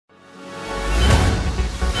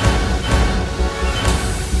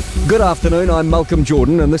Good afternoon, I'm Malcolm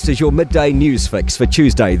Jordan and this is your midday news fix for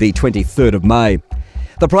Tuesday the 23rd of May.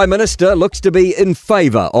 The Prime Minister looks to be in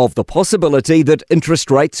favour of the possibility that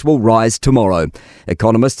interest rates will rise tomorrow.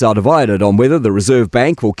 Economists are divided on whether the Reserve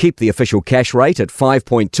Bank will keep the official cash rate at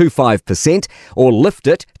 5.25% or lift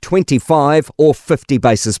it 25 or 50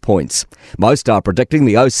 basis points. Most are predicting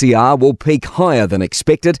the OCR will peak higher than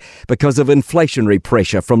expected because of inflationary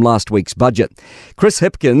pressure from last week's budget. Chris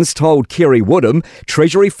Hipkins told Kerry Woodham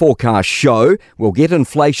Treasury forecasts show we'll get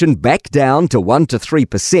inflation back down to 1 to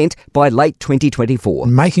 3% by late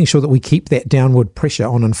 2024. Making sure that we keep that downward pressure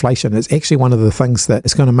on inflation is actually one of the things that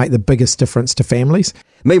is going to make the biggest difference to families.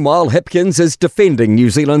 Meanwhile, Hipkins is defending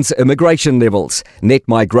New Zealand's immigration levels. Net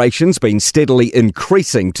migration's been steadily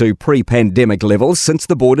increasing to pre-pandemic levels since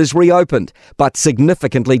the borders reopened, but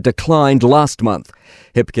significantly declined last month.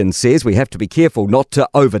 Hipkins says we have to be careful not to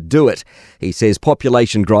overdo it. He says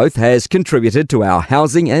population growth has contributed to our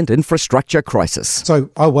housing and infrastructure crisis.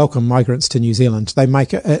 So I welcome migrants to New Zealand. They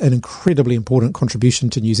make an incredibly important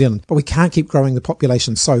contribution to New Zealand, but we can't keep growing the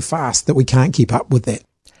population so fast that we can't keep up with that.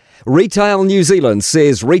 Retail New Zealand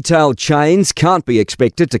says retail chains can't be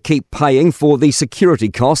expected to keep paying for the security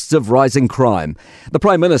costs of rising crime. The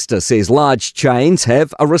Prime Minister says large chains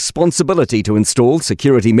have a responsibility to install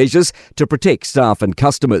security measures to protect staff and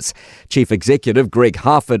customers. Chief Executive Greg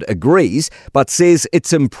Harford agrees, but says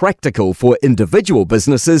it's impractical for individual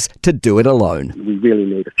businesses to do it alone. We really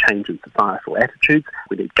need a change in societal attitudes.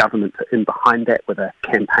 We need government to in behind that with a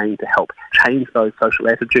campaign to help change those social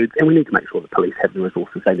attitudes, and we need to make sure the police have the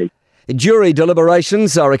resources they need. Jury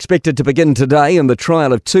deliberations are expected to begin today in the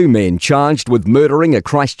trial of two men charged with murdering a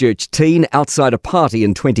Christchurch teen outside a party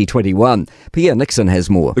in 2021. Pierre Nixon has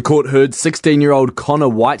more. The court heard 16-year-old Connor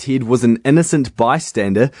Whitehead was an innocent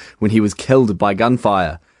bystander when he was killed by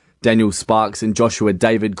gunfire. Daniel Sparks and Joshua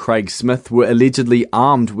David Craig Smith were allegedly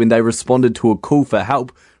armed when they responded to a call for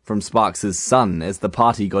help from Sparks' son as the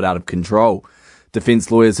party got out of control.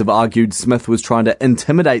 Defence lawyers have argued Smith was trying to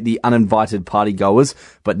intimidate the uninvited partygoers,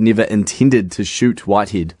 but never intended to shoot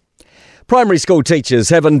Whitehead. Primary school teachers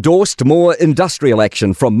have endorsed more industrial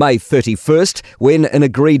action from May 31st when an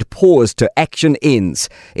agreed pause to action ends.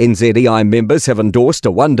 NZEI members have endorsed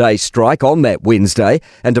a one-day strike on that Wednesday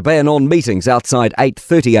and a ban on meetings outside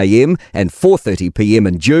 8:30am and 4:30pm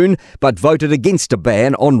in June, but voted against a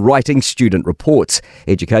ban on writing student reports.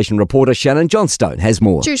 Education reporter Shannon Johnstone has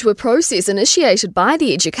more. Due to a process initiated by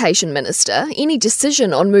the Education Minister, any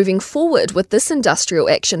decision on moving forward with this industrial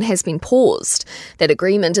action has been paused. That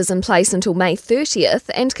agreement is in place until May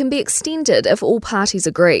 30th and can be extended if all parties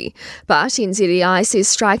agree. But NZEI says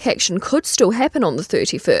strike action could still happen on the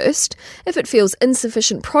 31st if it feels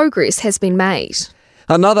insufficient progress has been made.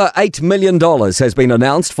 Another $8 million has been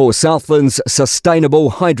announced for Southland's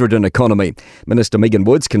sustainable hydrogen economy. Minister Megan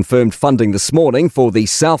Woods confirmed funding this morning for the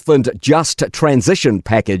Southland Just Transition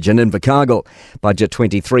package in Invercargill. Budget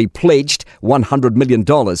 23 pledged $100 million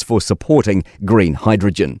for supporting green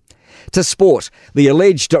hydrogen. To sport, the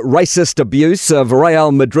alleged racist abuse of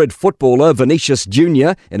Real Madrid footballer Vinicius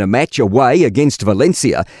Jr. in a match away against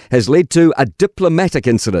Valencia has led to a diplomatic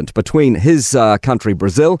incident between his country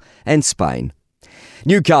Brazil and Spain.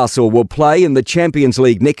 Newcastle will play in the Champions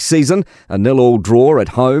League next season. A 0-0 draw at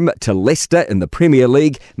home to Leicester in the Premier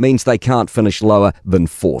League means they can't finish lower than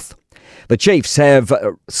fourth. The Chiefs have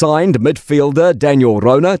signed midfielder Daniel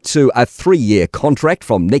Rona to a 3-year contract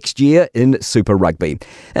from next year in Super Rugby.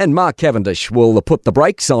 And Mark Cavendish will put the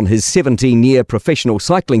brakes on his 17-year professional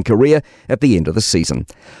cycling career at the end of the season.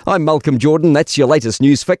 I'm Malcolm Jordan. That's your latest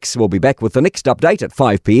news fix. We'll be back with the next update at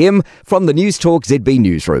 5pm from the News Talk ZB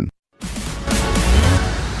Newsroom.